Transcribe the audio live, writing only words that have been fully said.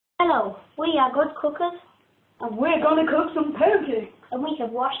Hello, we are good cookers. And we're going to cook some pancakes. And we have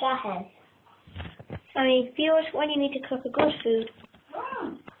washed our hands. I mean, viewers, when you need to cook a good food,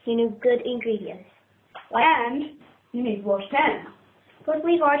 you need good ingredients. And you need washed hands. But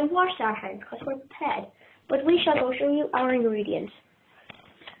we've already washed our hands because we're prepared. But we shall go show you our ingredients.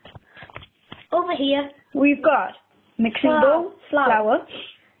 Over here, we've got mixing bowl, flour,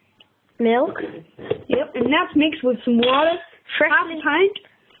 milk. Yep, and that's mixed with some water, half a pint.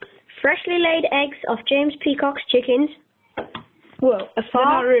 Freshly laid eggs of James Peacock's chickens. Well,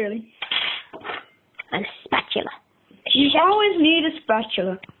 not really. And a spatula. You always need a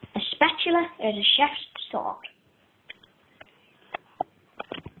spatula. A spatula is a chef's sword.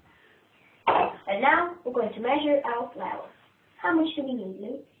 And now we're going to measure our flour. How much do we need,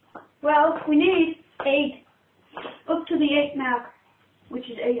 Luke? Well, we need 8, up to the 8 mark, which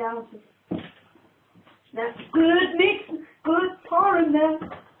is 8 ounces. That's good mix, good pouring there.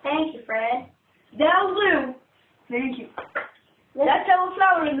 Thank you, Fred. That'll do. Thank you. That's our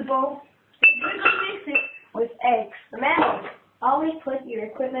flour in the bowl. We're going to mix it with eggs. Remember, always put your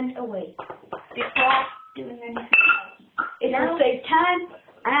equipment away before doing anything else. It will save time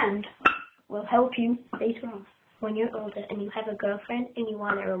and will help you later on. When you're older and you have a girlfriend and you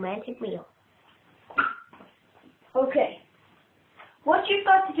want a romantic meal. Okay. What you've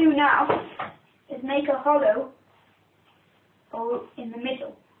got to do now is make a hollow hole in the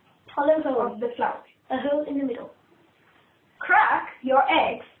middle. Hollow hole of the flour. A hole in the middle. Crack your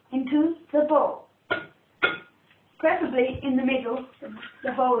eggs into the bowl. Preferably in the middle of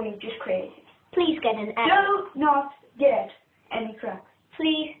the hole you just created. Please get an adult. Do not get any cracks.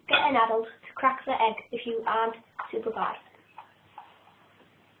 Please get an adult to crack the egg if you aren't super bad.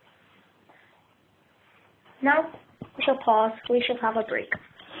 Now we shall pause. We shall have a break.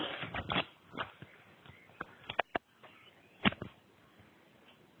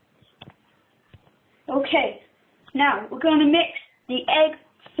 Okay, now we're going to mix the egg,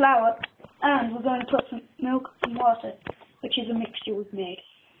 flour, and we're going to put some milk and water, which is a mixture we've made.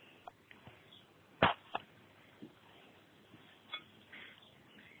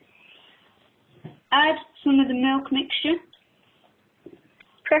 Add some of the milk mixture.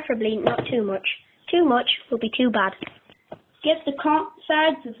 Preferably not too much. Too much will be too bad. Get the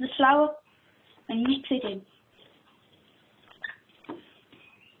sides of the flour and mix it in.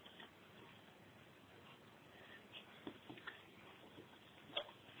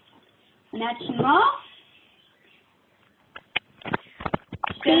 And add some more.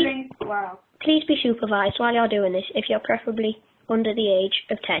 Stirring. Wow. Please be supervised while you're doing this if you're preferably under the age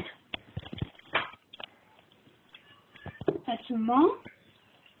of 10. Add some more.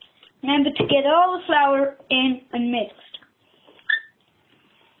 Remember to get all the flour in and mixed.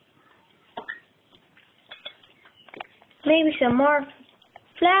 Maybe some more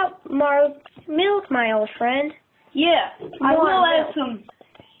more milk, my old friend. Yeah, I will add some.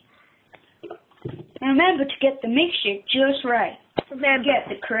 Remember to get the mixture just right. Remember, get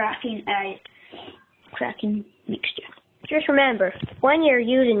the cracking mixture. Just remember, when you're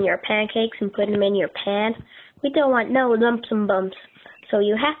using your pancakes and putting them in your pan, we don't want no lumps and bumps. So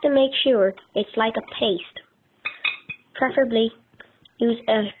you have to make sure it's like a paste. Preferably use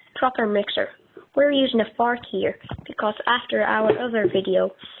a proper mixer. We're using a fork here because after our other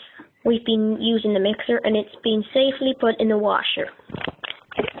video, we've been using the mixer and it's been safely put in the washer.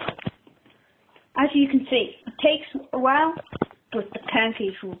 As you can see, it takes a while, but the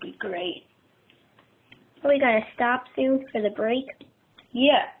pancakes will be great. Are we going to stop soon for the break?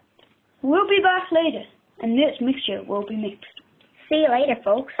 Yeah. We'll be back later, and this mixture will be mixed. See you later,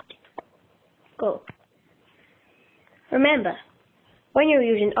 folks. Go. Remember, when you're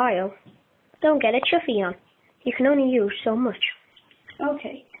using oil, don't get a chuffy on. You can only use so much.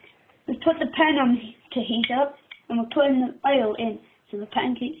 Okay. We'll put the pan on to heat up, and we'll put the oil in so the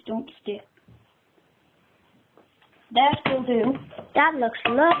pancakes don't stick. That will do. That looks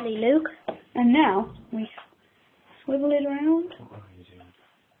lovely, Luke. And now we swivel it around. What are you doing?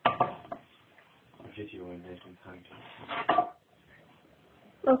 A video in making pancakes.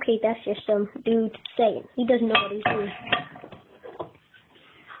 Okay, that's just some dude saying. He doesn't know what he's doing.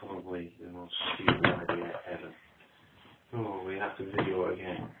 Probably the most stupid idea ever. Oh, we have to video it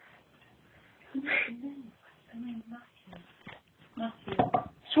again.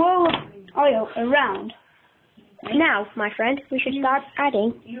 Swirl oil around. Now, my friend, we should start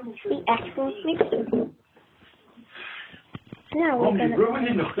adding the actual mixture. Now we're Mum, you're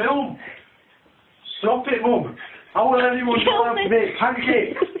ruining the film. Stop it, Mum. How will anyone know how to make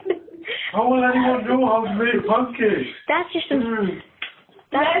pancakes? How will anyone know how to make pancakes? That's just some...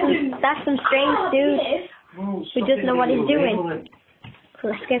 That's some strange dude who doesn't know what he's doing.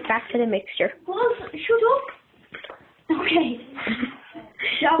 Let's get back to the mixture. Well, shut up. Okay.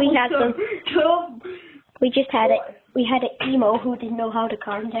 We had some. We had an emo who didn't know how to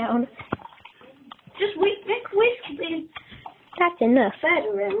calm down. Just mix whiskey. That's enough. Fed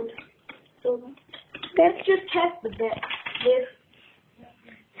around. So let's just test the bit.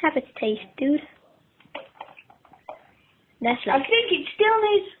 Have its taste, dude. That's I like. think it still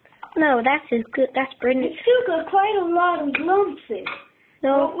needs. No, that's as good. That's brilliant. It's still got quite a lot of lumps in.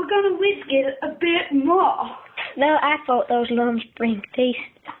 No, But we're gonna whisk it a bit more. no, I thought those lumps bring taste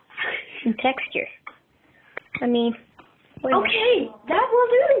and texture. I mean. wait a minute. Okay, that will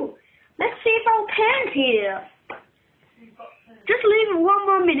do. Let's see if our pan's here. Just leave it 1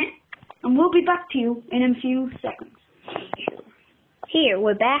 more minute, and we'll be back to you in a few seconds. Here,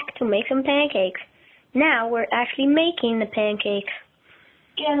 we're back to make some pancakes. Now we're actually making the pancakes.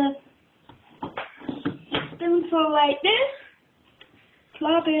 Get a spoonful like this.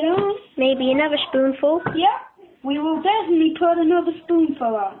 Plop it on. Maybe another spoonful, Yep, we will definitely put another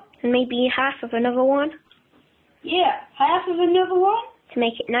spoonful on. and maybe half of another one Yeah, half of another one. to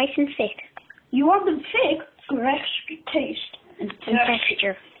make it nice and thick You want them thick for extra taste and and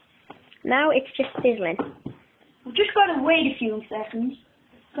texture. Now it's just sizzling. We've just got to wait a few seconds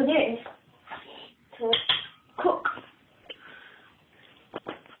for this to cook.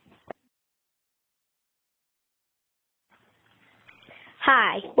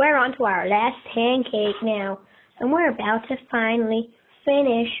 Hi, we're on to our last pancake now, and we're about to finally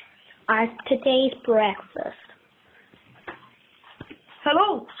finish our today's breakfast.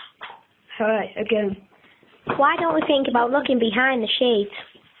 Hello. Hi again. Why don't we think about looking behind the shades?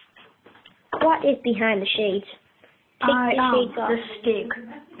 What is behind the shades? Take the shades off. The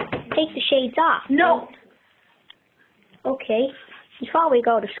stick. Take the shades off. No. Okay. Before we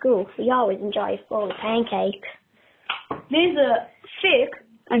go to school, we always enjoy a bowl of pancakes. These are thick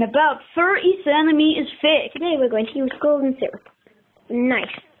and about 30 centimeters thick. Today we're going to use golden syrup. Nice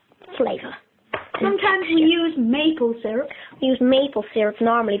flavor. Sometimes we use maple syrup. We use maple syrup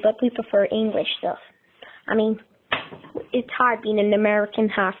normally, but we prefer English stuff. I mean, it's hard being an American,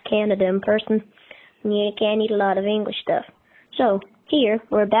 half Canadian person. You can't eat a lot of English stuff. So, here,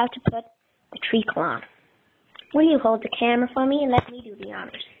 we're about to put the treacle on. Will you hold the camera for me and let me do the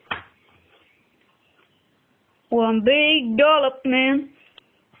honors? One big dollop, man.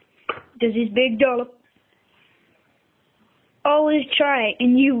 This is big dollop. Always try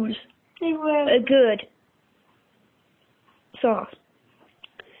and use a good sauce.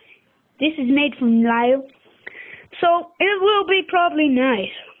 This is made from lye, so it will be probably nice.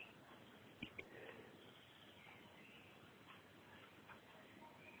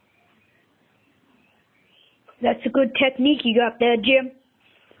 That's a good technique you got there, Jim.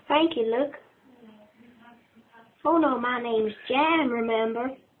 Thank you, Luke. Oh no, my name's Jam, remember?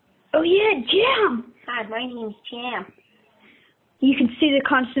 Oh yeah, Jim. Hi, my name's Jam. You can see the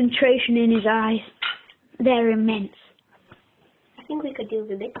concentration in his eyes. They're immense. I think we could do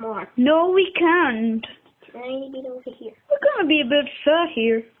a bit more. No, we can't. Maybe over here. We're gonna be a bit fat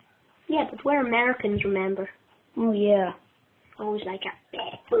here. Yeah, but we're Americans, remember? Oh yeah. Always like a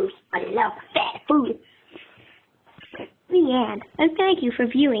fat food. I love fat food. The end. And thank you for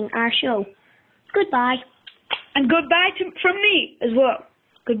viewing our show. Goodbye. And goodbye from me as well.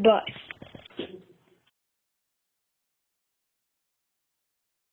 Goodbye.